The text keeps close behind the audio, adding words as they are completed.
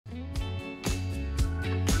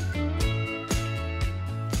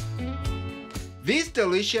This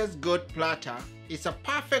delicious goat platter is a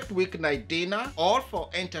perfect weeknight dinner, all for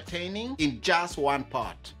entertaining in just one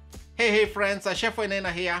pot. Hey friends, Chef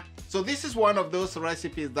Wainaina here. So this is one of those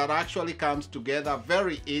recipes that actually comes together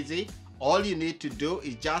very easy. All you need to do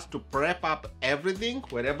is just to prep up everything,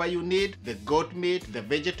 wherever you need, the goat meat, the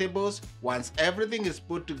vegetables. Once everything is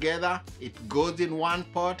put together, it goes in one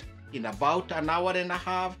pot. In about an hour and a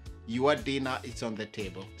half, your dinner is on the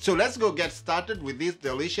table. So let's go get started with this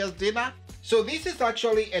delicious dinner. So this is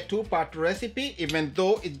actually a two-part recipe, even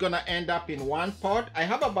though it's gonna end up in one pot. I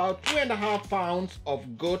have about 2.5 pounds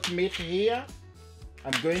of goat meat here.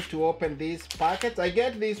 I'm going to open these packets. I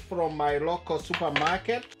get these from my local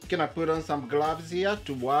supermarket. Gonna put on some gloves here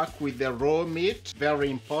to work with the raw meat, very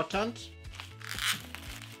important.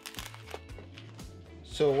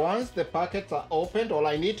 So once the packets are opened, all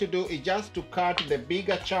I need to do is just to cut the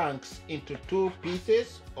bigger chunks into 2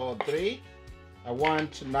 pieces or 3. I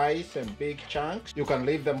want nice and big chunks. You can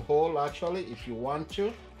leave them whole actually if you want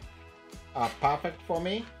to. Perfect for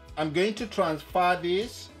me. I'm going to transfer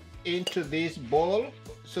this into this bowl.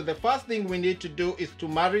 So the first thing we need to do is to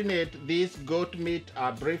marinate this goat meat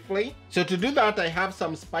briefly. So to do that, I have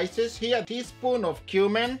some spices here. A teaspoon of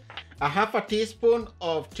cumin, a half a teaspoon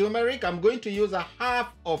of turmeric. I'm going to use a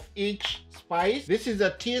half of each spice. This is a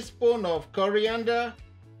teaspoon of coriander,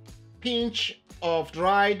 pinch of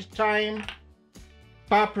dried thyme,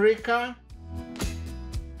 paprika,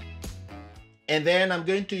 and then I'm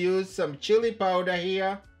going to use some chili powder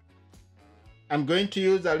here. I'm going to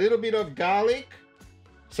use a little bit of garlic,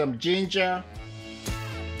 some ginger.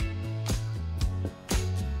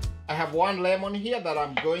 I have 1 lemon here that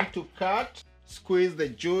I'm going to cut, squeeze the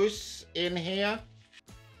juice in here,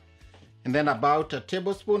 and then about a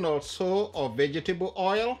tablespoon or so of vegetable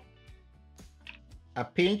oil, a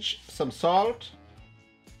pinch, some salt,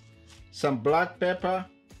 some black pepper,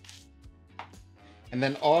 and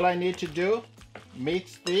then all I need to do,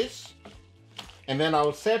 mix this, and then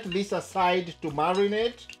I'll set this aside to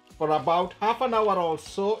marinate for about half an hour or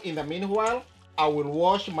so. In the meanwhile, I will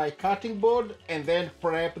wash my cutting board and then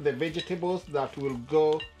prep the vegetables that will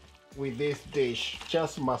go with this dish.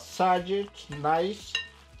 Just massage it nice.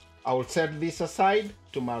 I will set this aside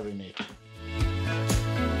to marinate.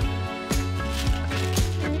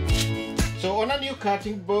 So on a new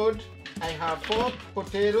cutting board, I have 4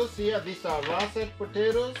 potatoes here. These are russet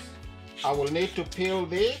potatoes. I will need to peel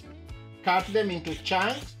this, cut them into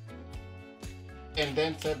chunks, and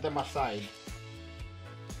then set them aside.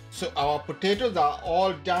 So our potatoes are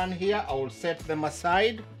all done here. I will set them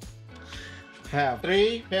aside. Have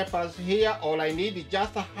 3 peppers here. All I need is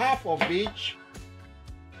just a half of each.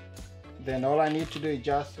 Then all I need to do is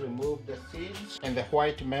just remove the seeds and the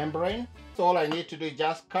white membrane. So all I need to do is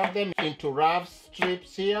just cut them into rough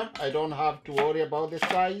strips here. I don't have to worry about the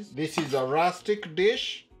size. This is a rustic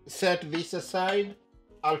dish. Set this aside.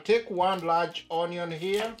 I'll take 1 large onion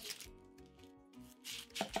here.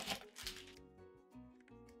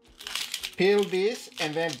 Peel this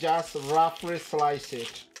and then just roughly slice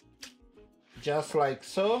it. Just like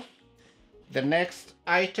so. The next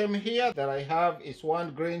item here that I have is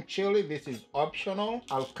 1 green chili. This is optional.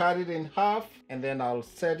 I'll cut it in half and then I'll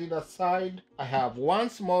set it aside. I have 1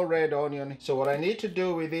 small red onion. So what I need to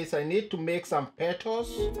do with this, I need to make some petals.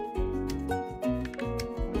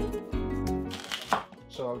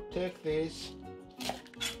 So I'll take this,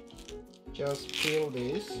 just peel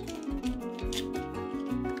this.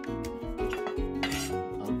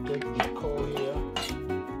 I'll take the core here.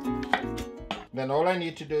 Then all I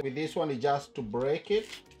need to do with this one is just to break it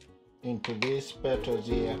into these petals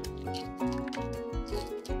here.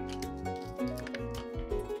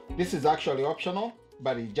 This is actually optional,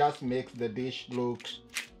 but it just makes the dish look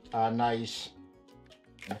nice.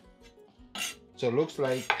 So it looks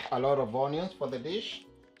like a lot of onions for the dish.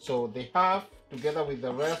 So the half together with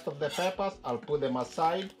the rest of the peppers, I'll put them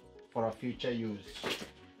aside for a future use.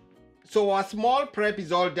 So our small prep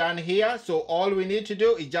is all done here. So all we need to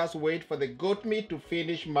do is just wait for the goat meat to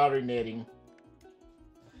finish marinating.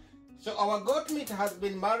 So our goat meat has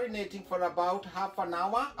been marinating for about half an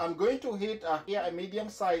hour. I'm going to heat here a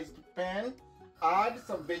medium-sized pan. Add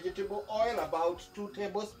some vegetable oil, about 2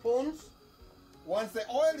 tablespoons. Once the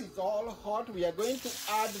oil is all hot, we are going to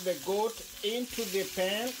add the goat into the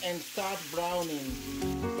pan and start browning.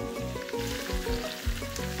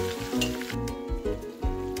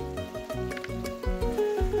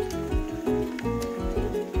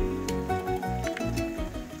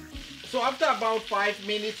 So after about 5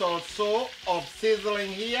 minutes or so of sizzling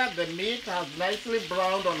here, the meat has nicely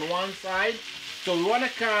browned on one side. So we want to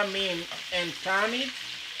come in and turn it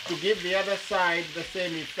to give the other side the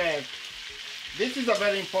same effect. This is a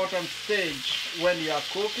very important stage when you are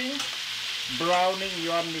cooking, browning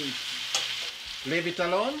your meat. Leave it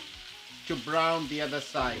alone to brown the other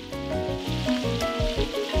side.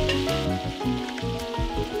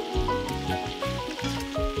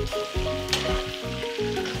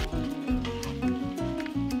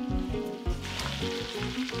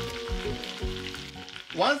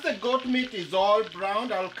 Once the goat meat is all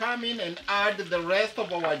browned, I'll come in and add the rest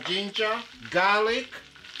of our ginger, garlic.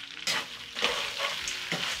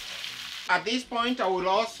 At this point, I will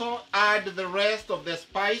also add the rest of the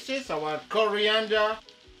spices, our coriander,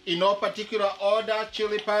 in no particular order,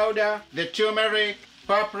 chili powder, the turmeric,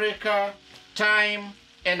 paprika, thyme,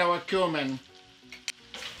 and our cumin.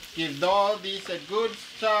 Give all this a good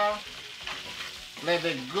stir. Let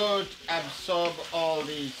the goat absorb all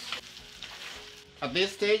this. At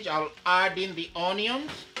this stage, I'll add in the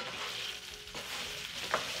onions.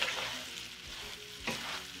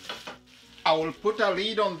 I will put a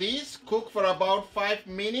lid on this, cook for about 5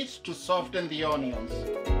 minutes to soften the onions.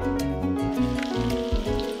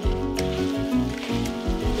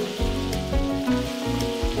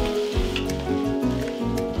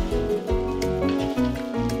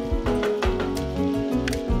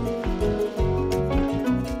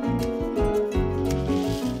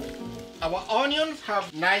 Our onions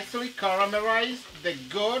have nicely caramelized. The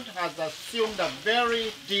goat has assumed a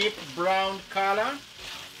very deep brown color.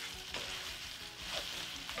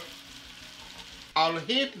 I'll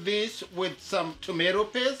heat this with some tomato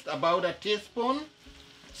paste, about a teaspoon.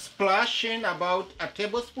 Splash in about a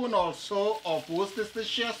tablespoon or so of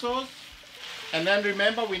Worcestershire sauce. And then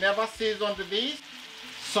remember, we never seasoned this.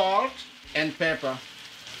 Salt and pepper.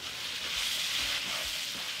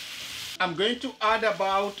 I'm going to add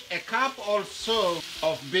about a cup or so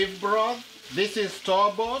of beef broth. This is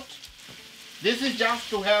store-bought. This is just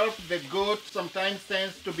to help the goat. Sometimes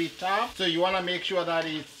tends to be tough, so you want to make sure that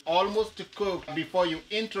it's almost cooked before you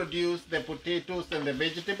introduce the potatoes and the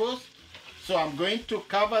vegetables. So I'm going to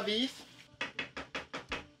cover this,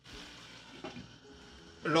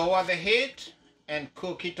 lower the heat, and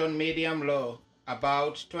cook it on medium-low,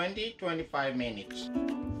 about 20-25 minutes.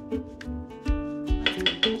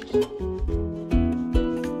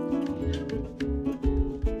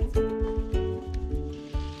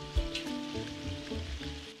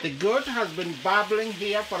 The goat has been bubbling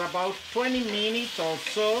here for about 20 minutes or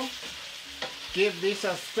so. Give this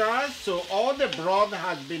a stir so all the broth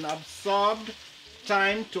has been absorbed.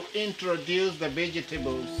 Time to introduce the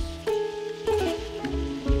vegetables.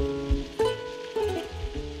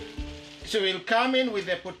 So we'll come in with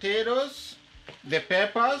the potatoes, the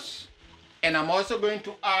peppers, and I'm also going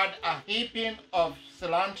to add a heaping of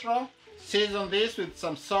cilantro. Season this with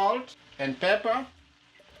some salt and pepper.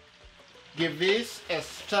 Give this a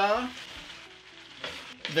stir.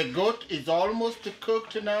 The goat is almost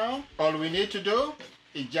cooked now. All we need to do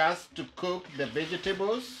is just to cook the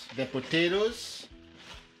vegetables, the potatoes.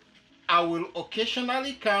 I will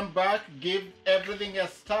occasionally come back, give everything a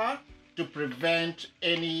stir to prevent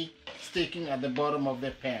any sticking at the bottom of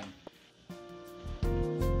the pan.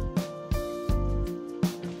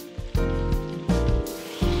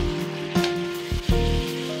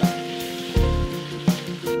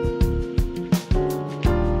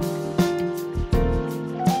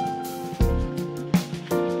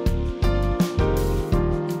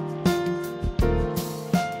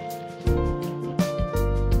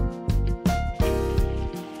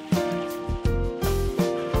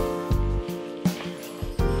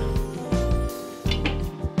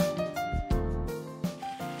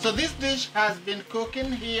 So this dish has been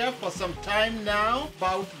cooking here for some time now,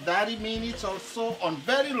 about 30 minutes or so on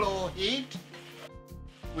very low heat.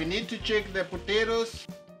 We need to check the potatoes.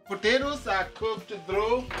 Potatoes are cooked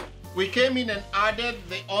through. We came in and added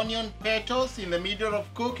the onion petals in the middle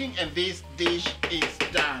of cooking, and this dish is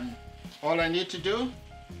done. All I need to do,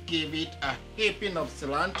 give it a heaping of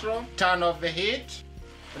cilantro, turn off the heat,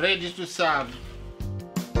 ready to serve.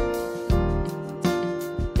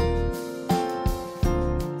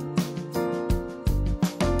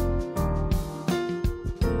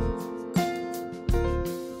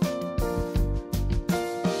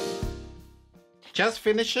 Just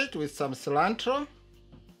finish it with some cilantro.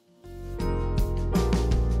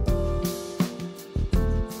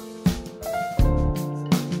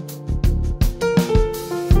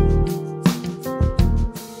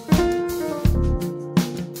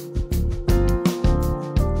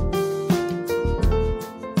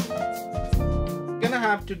 Gonna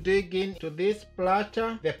have to dig into this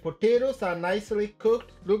platter. The potatoes are nicely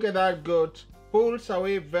cooked. Look at that goat. Pulls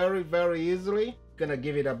away very, very easily. Gonna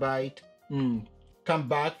give it a bite. Come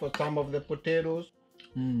back for some of the potatoes.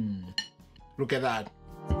 Look at that.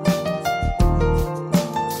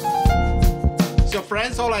 So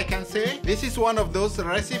friends, all I can say, this is one of those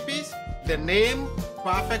recipes. The name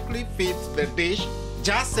perfectly fits the dish.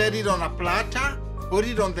 Just set it on a platter, put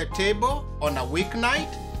it on the table on a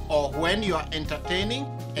weeknight or when you are entertaining,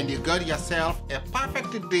 and you got yourself a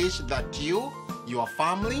perfect dish that you, your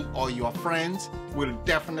family, or your friends will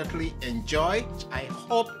definitely enjoy. I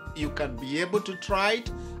hope you can be able to try it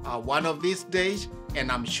one of these days,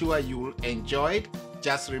 and I'm sure you'll enjoy it.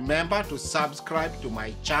 Just remember to subscribe to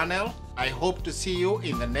my channel. I hope to see you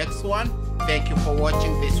in the next one. Thank you for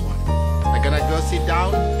watching this one. We're gonna go sit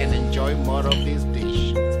down and enjoy more of this